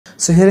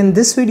So here in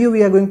this video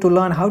we are going to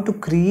learn how to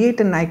create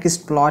a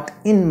Nyquist plot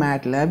in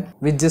Matlab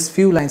with just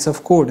few lines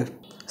of code.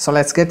 So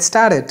let's get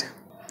started.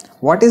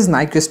 What is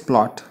Nyquist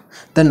plot?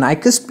 The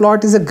Nyquist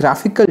plot is a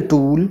graphical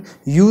tool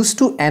used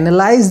to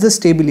analyze the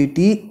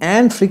stability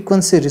and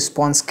frequency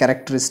response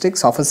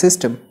characteristics of a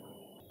system.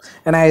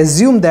 And I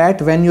assume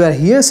that when you are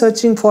here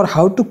searching for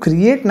how to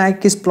create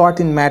Nyquist plot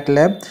in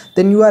Matlab,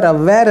 then you are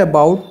aware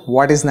about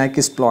what is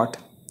Nyquist plot.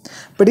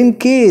 But in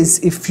case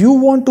if you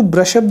want to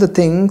brush up the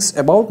things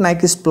about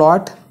Nyquist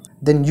plot,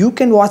 then you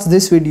can watch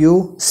this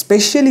video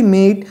specially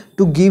made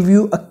to give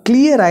you a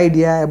clear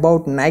idea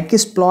about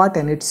Nyquist plot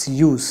and its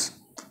use.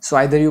 So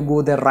either you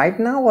go there right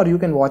now or you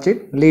can watch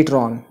it later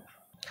on.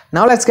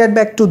 Now let's get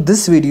back to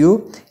this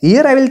video.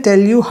 Here I will tell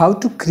you how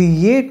to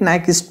create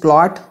Nyquist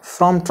plot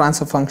from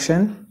transfer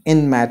function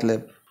in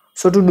Matlab.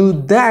 So to do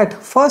that,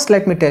 first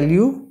let me tell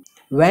you,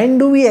 when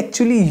do we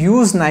actually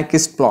use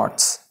Nyquist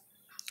plots?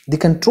 The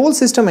control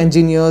system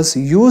engineers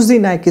use the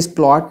Nyquist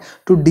plot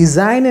to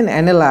design and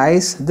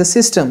analyze the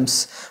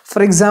systems.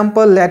 For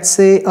example, let's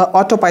say an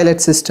autopilot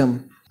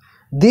system.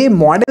 They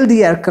model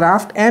the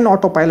aircraft and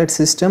autopilot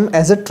system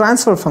as a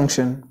transfer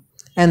function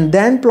and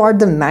then plot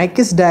the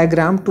Nyquist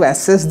diagram to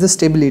assess the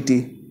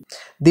stability.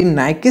 The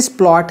Nyquist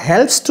plot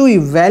helps to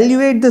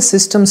evaluate the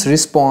system's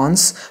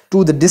response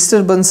to the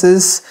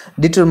disturbances,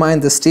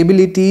 determine the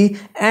stability,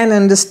 and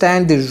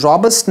understand the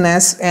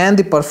robustness and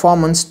the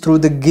performance through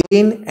the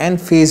gain and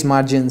phase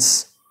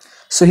margins.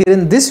 So here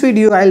in this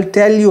video, I'll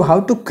tell you how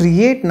to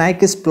create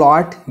Nyquist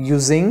plot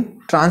using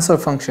transfer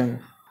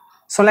function.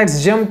 So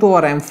let's jump to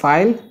our M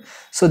file.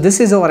 So this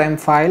is our M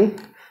file.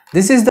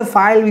 This is the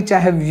file which I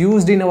have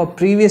used in our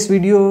previous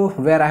video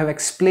where I have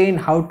explained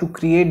how to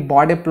create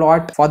body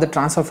plot for the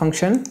transfer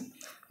function,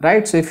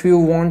 right? So if you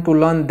want to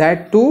learn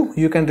that too,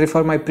 you can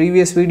refer my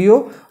previous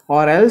video,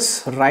 or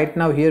else right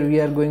now here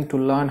we are going to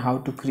learn how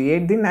to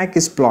create the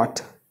Nyquist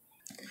plot.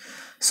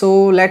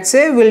 So let's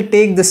say we'll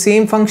take the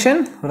same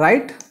function,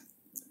 right?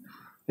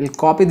 We'll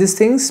copy these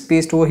things,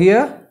 paste over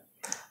here.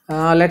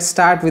 Let's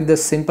start with the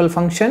simple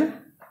function.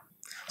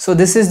 So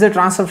this is the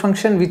transfer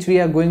function which we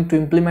are going to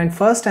implement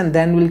first, and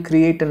then we'll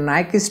create a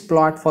Nyquist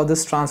plot for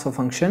this transfer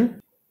function.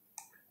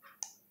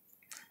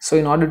 So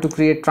in order to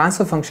create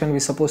transfer function, we're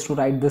supposed to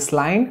write this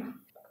line,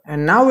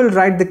 and now we'll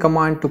write the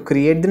command to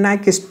create the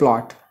Nyquist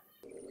plot.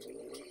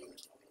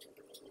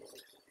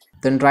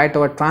 Then write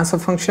our transfer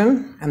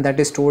function, and that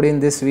is stored in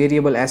this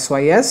variable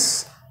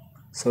sys.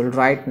 So we'll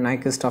write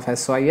Nyquist of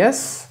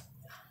sys,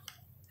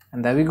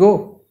 and there we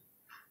go.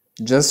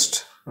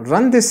 Just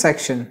run this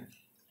section.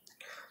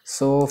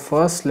 So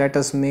first let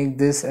us make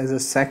this as a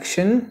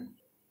section.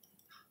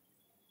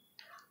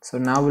 So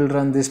now we'll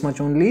run this much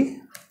only.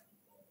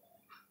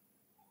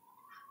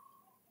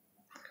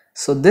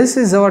 So this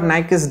is our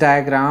Nyquist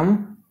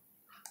diagram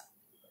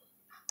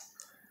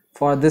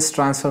for this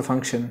transfer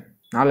function.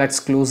 Now let's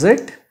close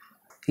it.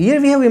 Here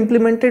we have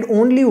implemented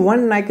only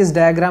one Nyquist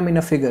diagram in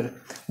a figure.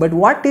 But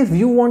what if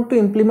you want to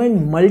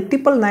implement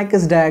multiple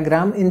Nyquist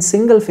diagram in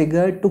single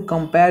figure to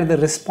compare the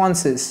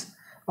responses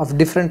of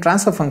different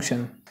transfer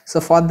function? So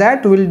for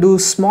that we'll do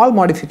small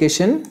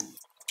modification.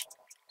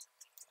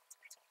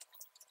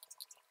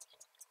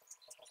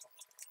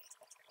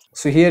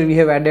 So here we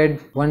have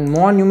added one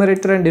more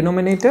numerator and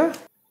denominator.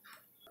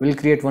 We'll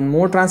create one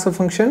more transfer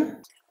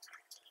function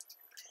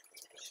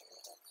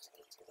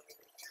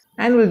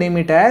and we'll name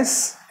it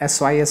as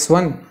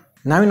sys1.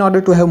 Now in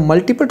order to have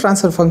multiple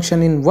transfer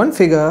function in one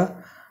figure,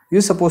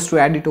 you're supposed to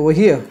add it over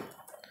here.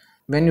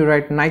 When you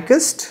write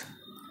Nyquist,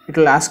 it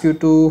will ask you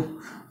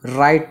to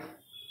write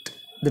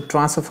the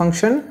transfer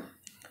function.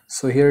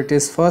 So here it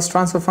is first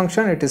transfer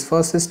function, it is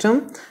first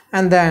system,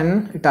 and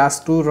then it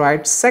asks to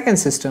write second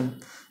system.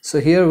 So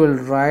here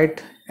we'll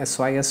write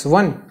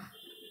sys1,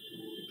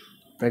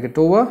 bracket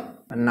over,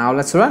 and now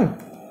let's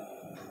run.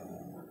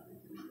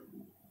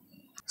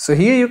 So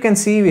here you can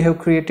see we have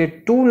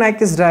created two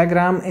Nyquist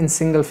diagram in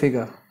single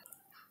figure.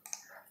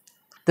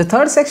 The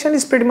third section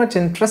is pretty much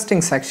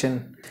interesting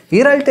section.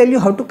 Here I'll tell you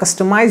how to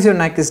customize your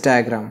Nyquist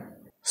diagram.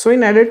 So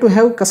in order to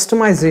have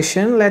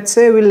customization, let's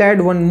say we'll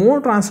add one more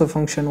transfer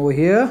function over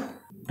here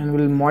and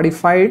we'll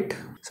modify it.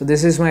 So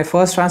this is my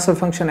first transfer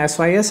function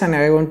sys, and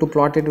I want to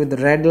plot it with the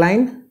red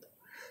line.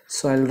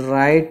 So I'll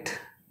write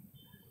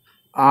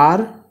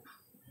r.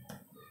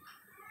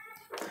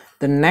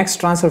 The next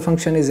transfer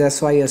function is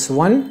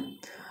sys1.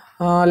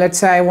 Let's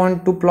say I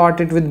want to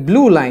plot it with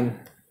blue line.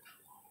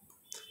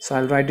 So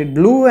I'll write it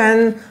blue,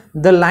 and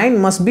the line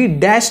must be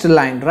dashed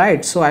line,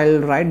 right? So I'll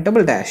write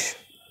double dash.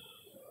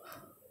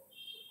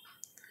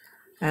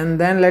 And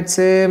then let's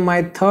say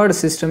my third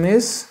system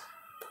is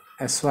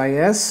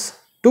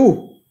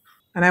sys2,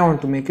 and I want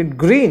to make it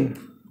green,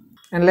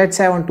 and let's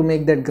say I want to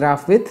make that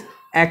graph with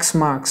x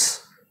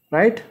marks,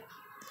 right?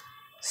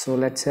 So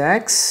let's say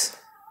x,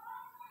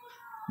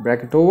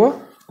 bracket over,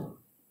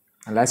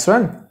 and let's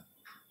run.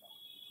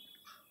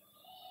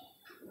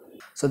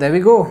 So there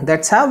we go.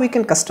 That's how we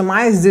can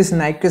customize this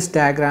Nyquist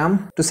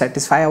diagram to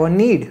satisfy our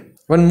need.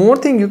 One more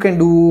thing you can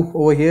do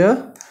over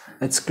here,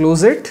 let's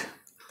close it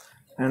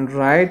and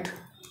write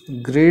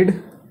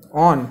grid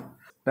on.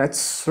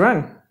 Let's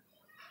run.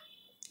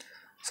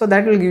 So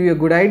that will give you a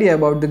good idea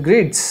about the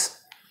grids.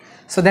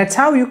 So that's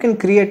how you can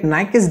create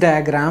Nyquist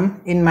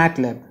diagram in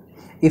Matlab.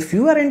 If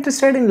you are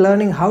interested in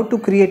learning how to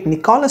create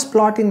Nyquist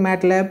plot in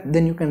Matlab,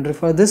 then you can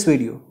refer this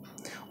video.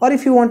 Or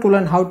if you want to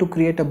learn how to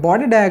create a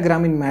body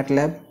diagram in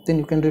Matlab, then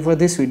you can refer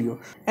this video.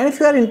 And if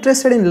you are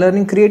interested in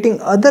learning creating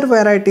other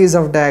varieties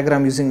of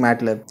diagram using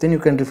Matlab, then you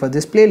can refer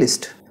this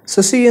playlist.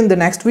 So see you in the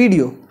next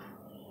video.